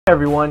Hey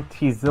everyone,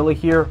 T-Zilla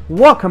here.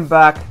 Welcome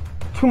back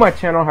to my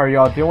channel. How are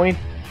y'all doing?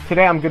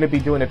 Today I'm going to be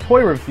doing a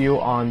toy review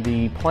on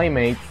the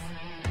Playmates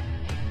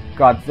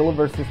Godzilla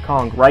vs.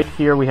 Kong. Right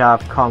here we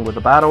have Kong with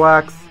the battle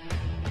axe,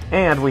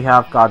 and we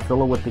have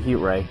Godzilla with the heat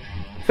ray.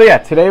 So yeah,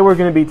 today we're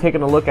going to be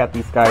taking a look at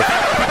these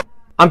guys.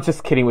 I'm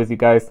just kidding with you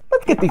guys.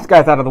 Let's get these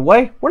guys out of the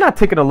way. We're not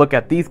taking a look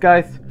at these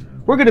guys.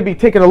 We're going to be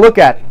taking a look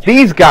at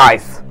these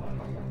guys.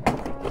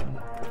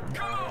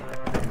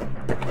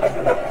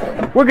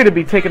 We're going to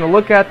be taking a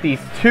look at these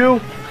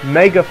two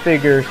Mega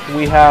figures.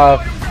 We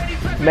have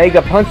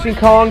Mega Punching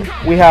Kong,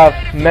 we have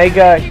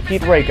Mega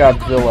Heat Ray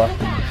Godzilla.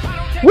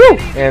 Woo!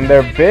 And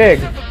they're big.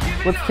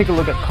 Let's take a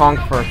look at Kong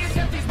first.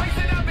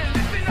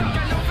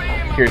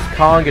 Here's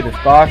Kong in his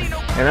box,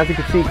 and as you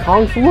can see,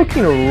 Kong's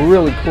looking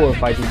really cool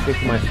if I do say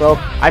so myself.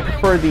 I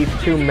prefer these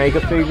two Mega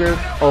figures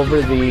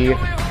over the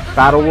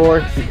Battle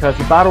Roar, because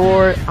the Battle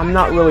Roar, I'm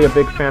not really a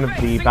big fan of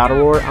the Battle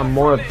Roar. I'm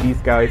more of these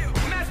guys.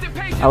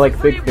 I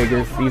like big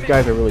figures. These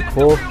guys are really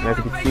cool, and as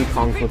you can see,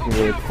 Kong's looking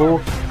really cool.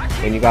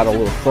 And you got a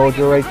little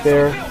soldier right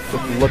there.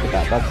 Just look at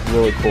that. That's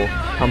really cool.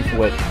 Comes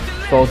with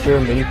soldier,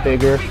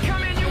 minifigure,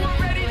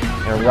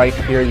 and right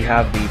here you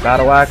have the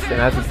battle axe. And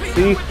as you can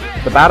see,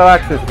 the battle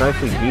axe is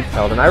nicely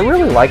detailed, and I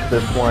really like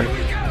this one.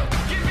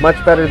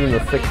 Much better than the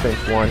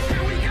 6-inch one.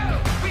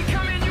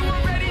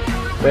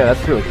 But yeah,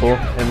 that's really cool.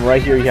 And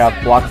right here you have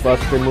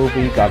blockbuster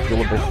movie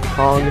Godzilla vs.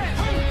 Kong,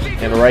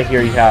 and right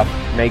here you have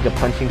Mega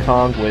Punching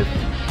Kong with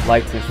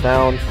lights and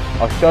sounds.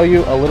 I'll show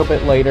you a little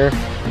bit later.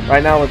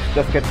 Right now, let's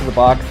just get to the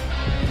box.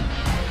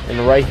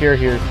 And right here,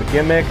 here's the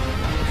gimmick.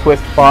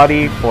 Twist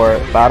body for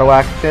battle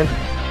action.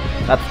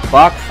 That's the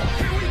box.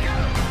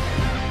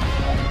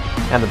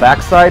 And the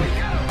back side.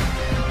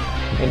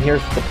 And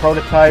here's the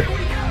prototype.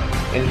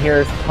 And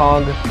here's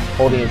Kong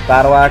holding his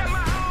battle axe,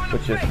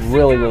 which is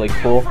really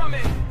cool.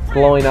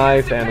 Glowing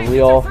eyes and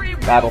real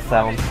battle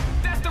sounds.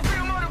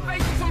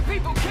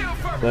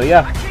 So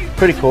yeah,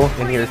 pretty cool.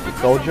 And here's the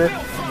soldier.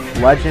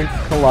 Legends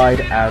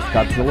collide as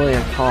Godzilla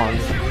and Kong,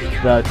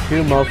 the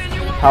two most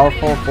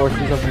powerful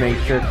forces of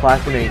nature,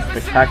 clash in a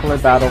spectacular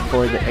battle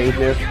for the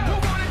ages.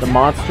 The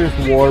monsters'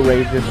 war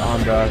rages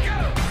on the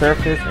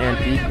surface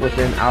and deep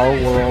within our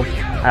world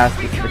as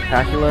the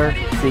spectacular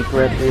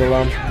secret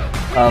realm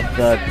of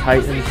the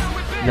Titans,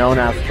 known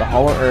as the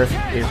Hollow Earth,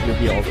 is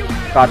revealed.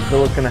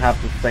 Godzilla's going to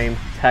have the same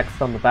text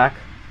on the back.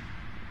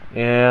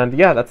 And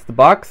yeah, that's the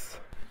box.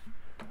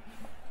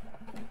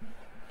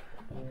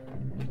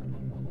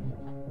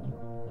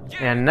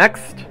 And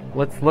next,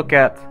 let's look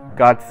at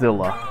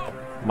Godzilla,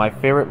 my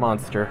favorite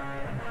monster.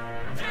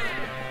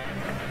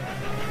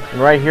 And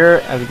right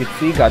here, as you can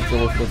see,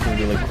 Godzilla's looking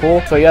really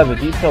cool. So yeah, the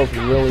detail's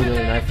really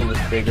nice on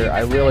this figure. I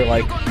really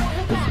like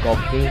the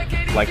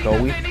sculpting, like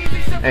always.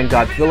 And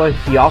Godzilla,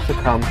 he also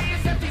comes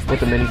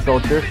with a mini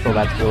soldier, so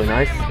that's really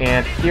nice.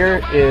 And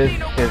here is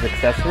his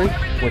accessory,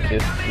 which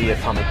is the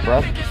atomic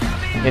breath.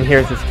 And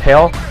here's his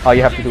tail. All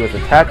you have to do is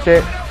attach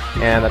it,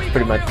 and that's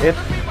pretty much it.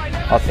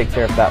 I'll take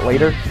care of that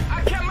later.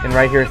 And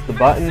right here's the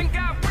button,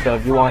 so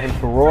if you want him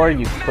to roar,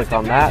 you click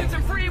on that.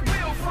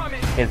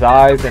 His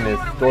eyes and his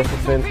dorsal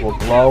fins will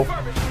glow.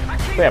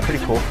 So yeah,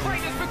 pretty cool.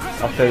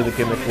 I'll show you the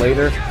gimmick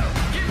later.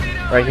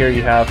 Right here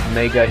you have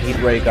Mega Heat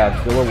Ray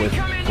Godzilla with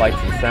lights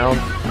and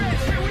sounds.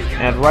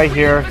 And right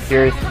here,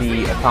 here's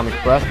the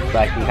atomic breath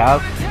that he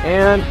has,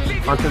 and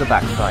onto the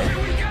back side.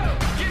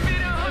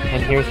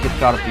 And here's the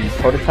shot of the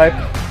prototype.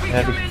 And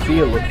as you can see,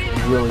 it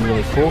looks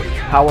really cool.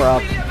 Power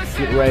up,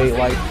 Heat Ray,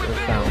 lights, and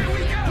sounds.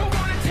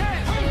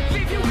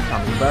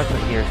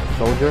 And here's the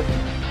soldier.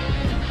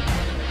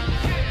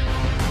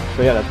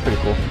 So yeah, that's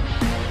pretty cool.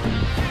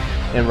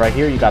 And right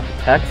here you got the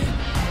text.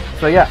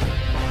 So yeah,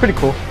 pretty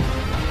cool.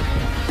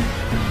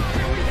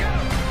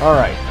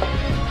 Alright,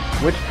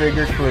 which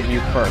figure to review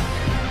first?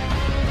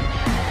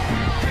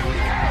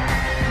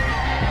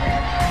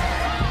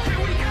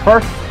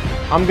 First,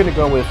 I'm gonna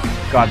go with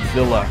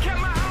Godzilla,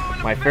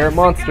 my favorite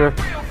monster.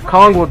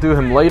 Kong will do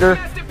him later.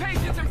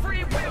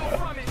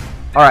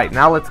 Alright,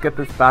 now let's get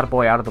this bad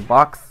boy out of the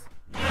box.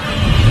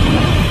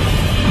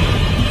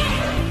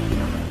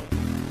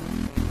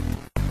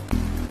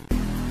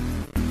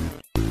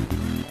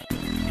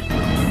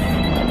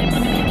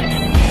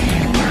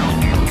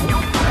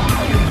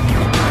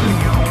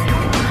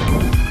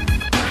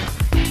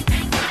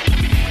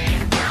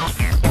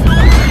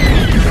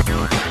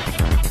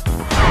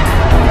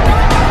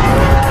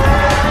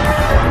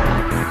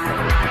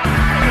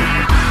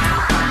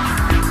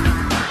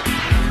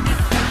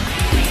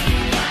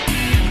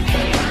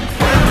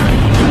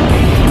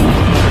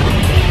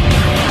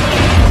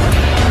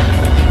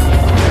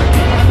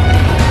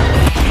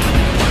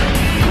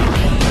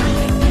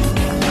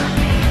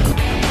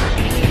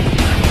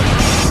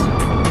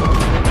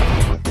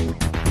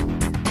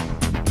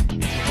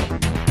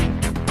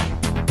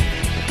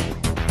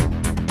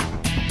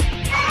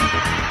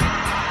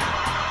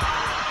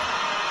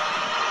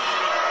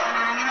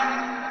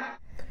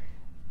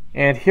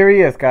 And here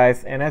he is,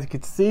 guys, and as you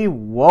can see,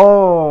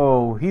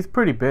 whoa, he's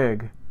pretty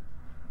big.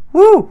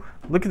 Woo!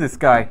 Look at this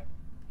guy.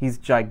 He's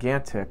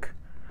gigantic.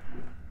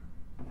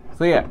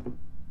 So yeah,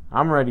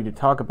 I'm ready to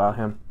talk about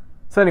him.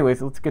 So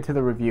anyways, let's get to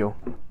the review.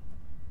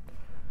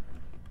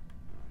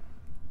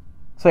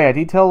 So yeah,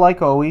 detail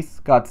like always.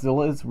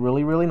 Godzilla is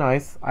really, really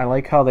nice. I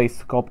like how they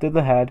sculpted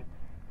the head.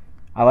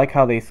 I like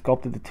how they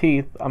sculpted the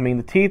teeth. I mean,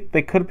 the teeth,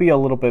 they could be a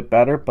little bit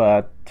better,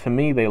 but to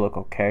me, they look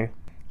okay.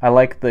 I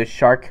like the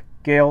shark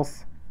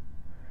scales.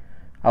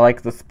 I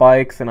like the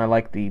spikes, and I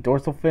like the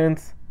dorsal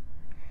fins.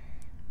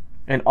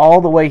 And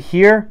all the way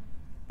here,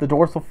 the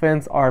dorsal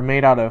fins are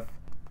made out of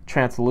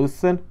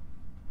translucent.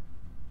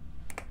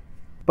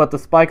 But the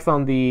spikes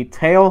on the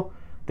tail,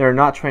 they're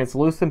not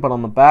translucent, but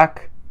on the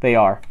back, they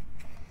are.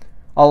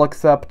 All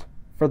except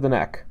for the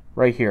neck,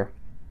 right here.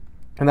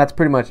 And that's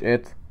pretty much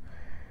it.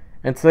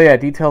 And so yeah,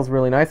 detail's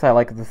really nice. I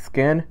like the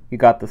skin. You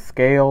got the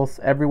scales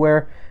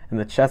everywhere, and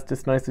the chest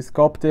is nicely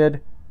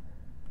sculpted.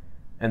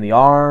 And the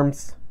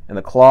arms, and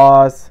the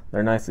claws,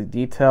 they're nicely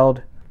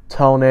detailed.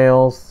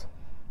 Toenails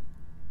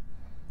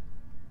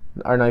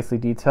are nicely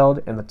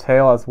detailed, and the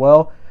tail as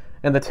well.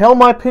 And the tail, in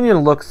my opinion,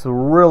 looks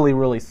really,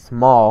 really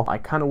small. I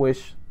kind of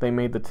wish they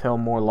made the tail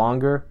more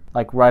longer,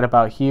 like right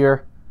about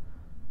here.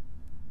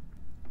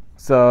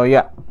 So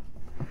yeah,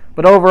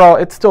 but overall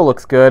it still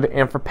looks good.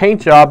 And for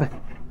paint job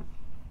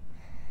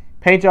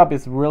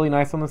is really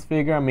nice on this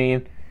figure. I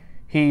mean,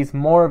 he's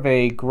more of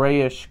a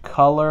grayish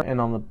color, and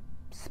on the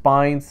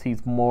spines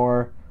he's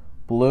more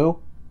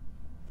blue.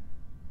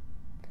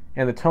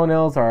 And the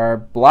toenails are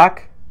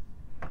black,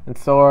 and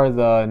so are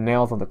the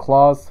nails on the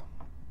claws.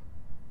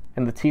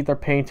 And the teeth are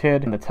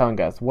painted, and the tongue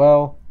as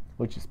well,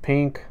 which is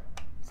pink.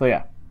 So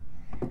yeah.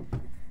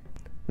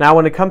 Now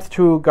when it comes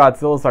to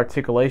Godzilla's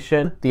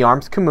articulation, the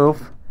arms can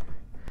move.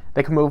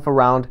 They can move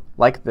around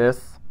like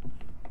this.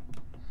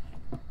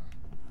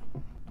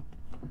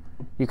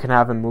 You can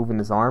have him moving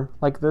his arm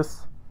like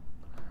this.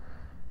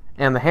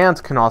 And the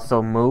hands can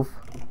also move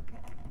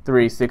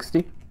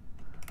 360.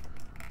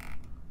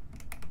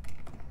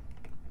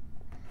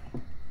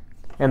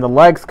 And the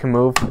legs can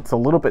move. It's a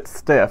little bit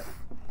stiff,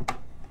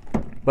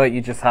 but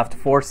you just have to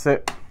force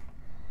it.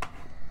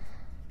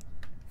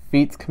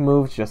 Feet can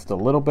move just a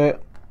little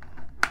bit.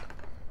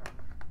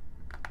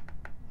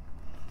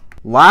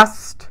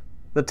 Last,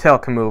 the tail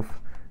can move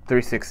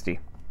 360.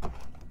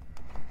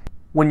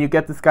 When you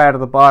get this guy out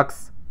of the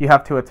box, you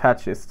have to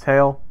attach his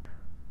tail.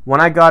 When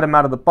I got him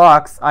out of the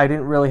box, I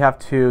didn't really have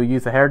to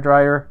use a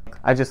hairdryer.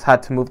 I just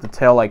had to move the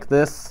tail like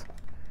this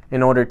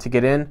in order to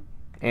get in,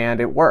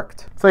 and it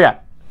worked. So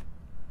yeah.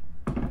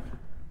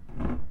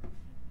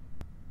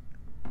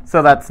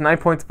 So that's 9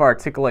 points for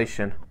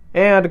articulation.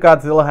 And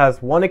Godzilla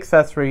has one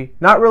accessory,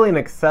 not really an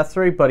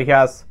accessory, but he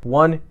has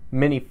one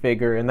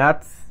minifigure, and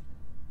that's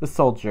the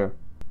soldier.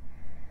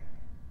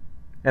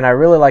 And I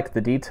really like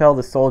the detail.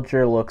 The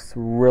soldier looks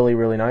really,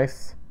 really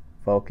nice.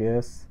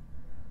 Focus.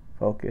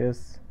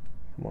 Focus.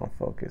 Come on,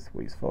 focus.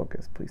 Please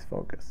focus. Please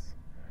focus.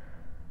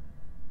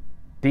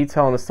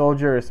 Detail on the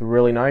soldier is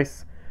really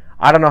nice.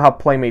 I don't know how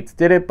Playmates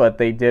did it, but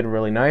they did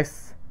really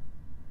nice.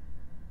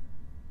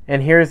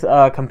 And here's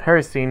a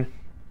comparison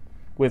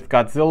with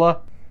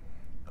Godzilla.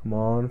 Come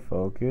on,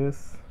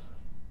 focus.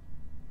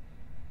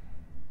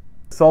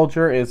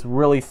 Soldier is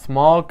really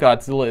small.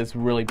 Godzilla is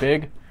really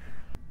big.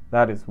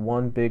 That is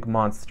one big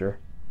monster.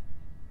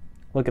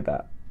 Look at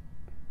that.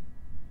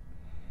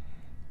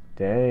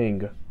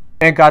 Dang.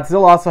 And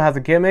Godzilla also has a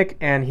gimmick,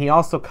 and he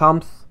also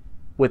comes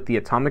with the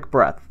atomic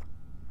breath.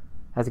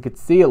 As you can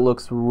see, it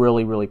looks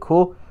really, really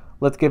cool.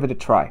 Let's give it a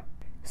try.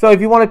 So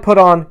if you want to put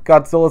on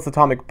Godzilla's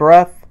atomic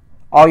breath,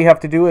 all you have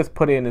to do is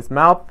put it in his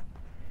mouth.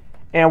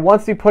 And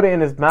once you put it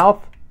in his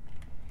mouth,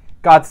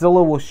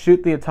 Godzilla will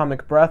shoot the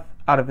atomic breath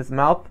out of his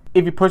mouth.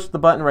 If you push the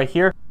button right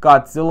here,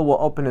 Godzilla will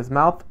open his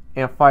mouth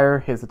and fire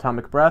his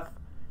atomic breath,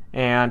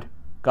 and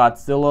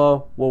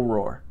Godzilla will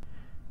roar.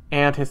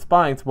 And his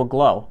spines will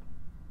glow.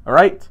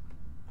 Alright?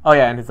 Oh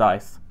yeah, and his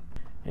eyes.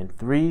 In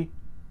 3,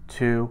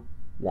 2,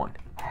 1.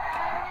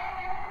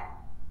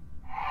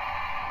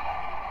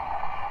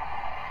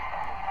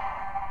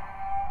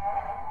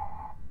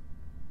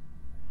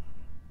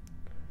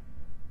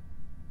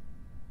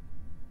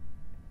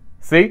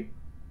 See?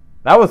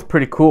 That was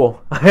pretty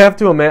cool. I have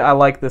to admit, I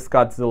like this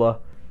Godzilla.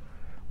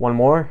 One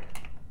more.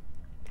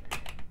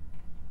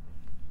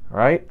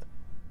 Alright.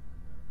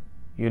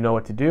 You know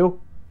what to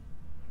do.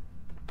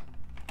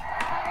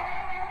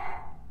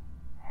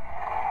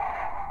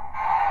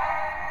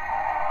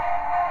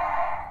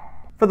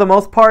 For the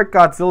most part,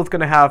 Godzilla's going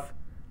to have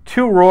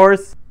 2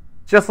 roars,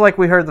 just like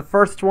we heard the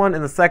first one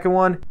and the second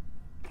one.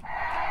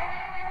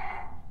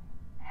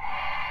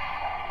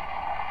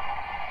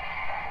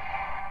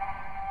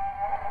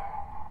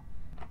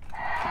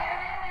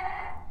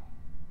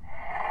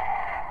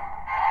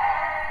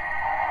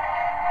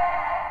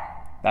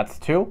 That's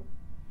 2.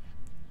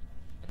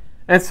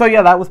 And so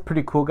yeah, that was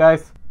pretty cool,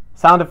 guys.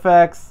 Sound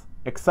effects,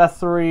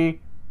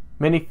 accessory,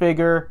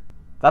 minifigure.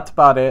 That's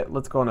about it.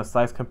 Let's go on a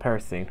size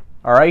comparison.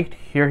 Alright,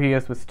 here he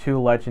is with 2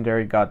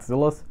 legendary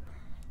Godzillas.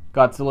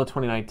 Godzilla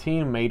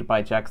 2019, made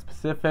by Jakks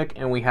Pacific,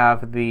 and we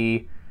have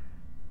the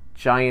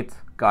giant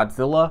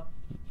Godzilla,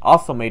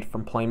 also made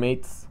from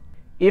Playmates.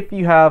 If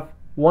you have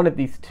one of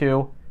these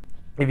two,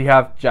 if you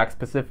have Jakks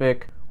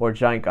Pacific or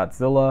Giant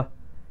Godzilla,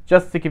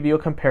 just to give you a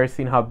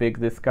comparison how big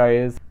this guy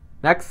is.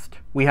 Next,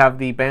 we have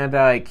the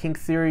Bandai King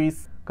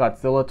Series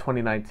Godzilla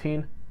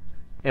 2019,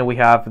 and we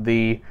have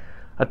the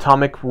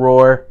Atomic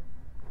Roar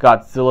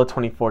Godzilla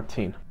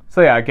 2014.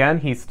 So yeah, again,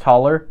 he's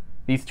taller.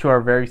 These two are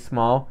very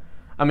small.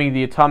 I mean,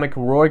 the Atomic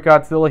Roar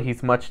Godzilla,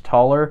 he's much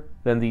taller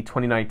than the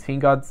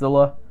 2019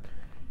 Godzilla.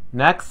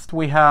 Next,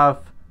 we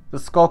have the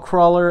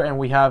Skullcrawler, and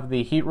we have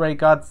the Heat Ray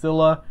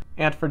Godzilla.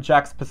 And for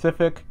Jakks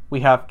Pacific,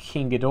 we have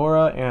King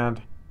Ghidorah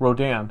and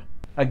Rodan.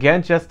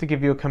 Again, just to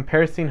give you a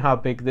comparison how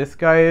big this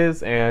guy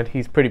is, and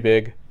he's pretty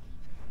big.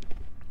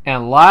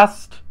 And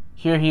last,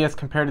 here he is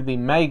compared to the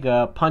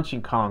Mega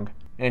Punching Kong.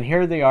 And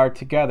here they are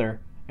together,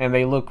 and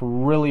they look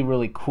really,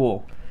 really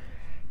cool.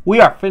 We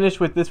are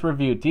finished with this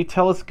review.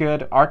 Detail is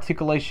good,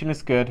 articulation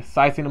is good,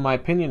 sizing in my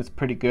opinion is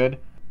pretty good.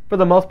 For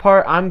the most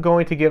part, I'm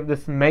going to give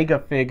this Mega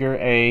figure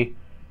a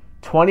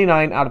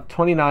 29 out of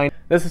 29.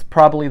 This is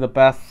probably the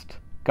best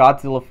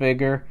Godzilla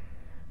figure.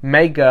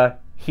 Mega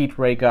Heat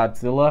Ray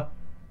Godzilla.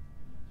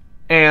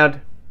 And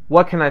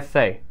what can I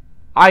say?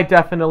 I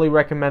definitely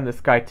recommend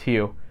this guy to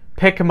you.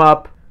 Pick him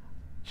up.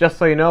 Just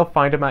so you know,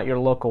 find him at your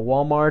local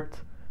Walmart.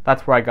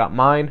 That's where I got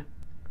mine.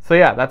 So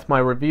yeah, that's my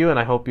review, and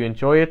I hope you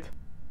enjoy it.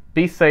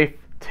 Be safe,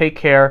 take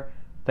care,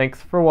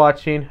 thanks for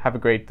watching, have a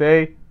great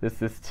day.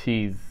 This is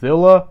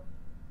T-Zilla.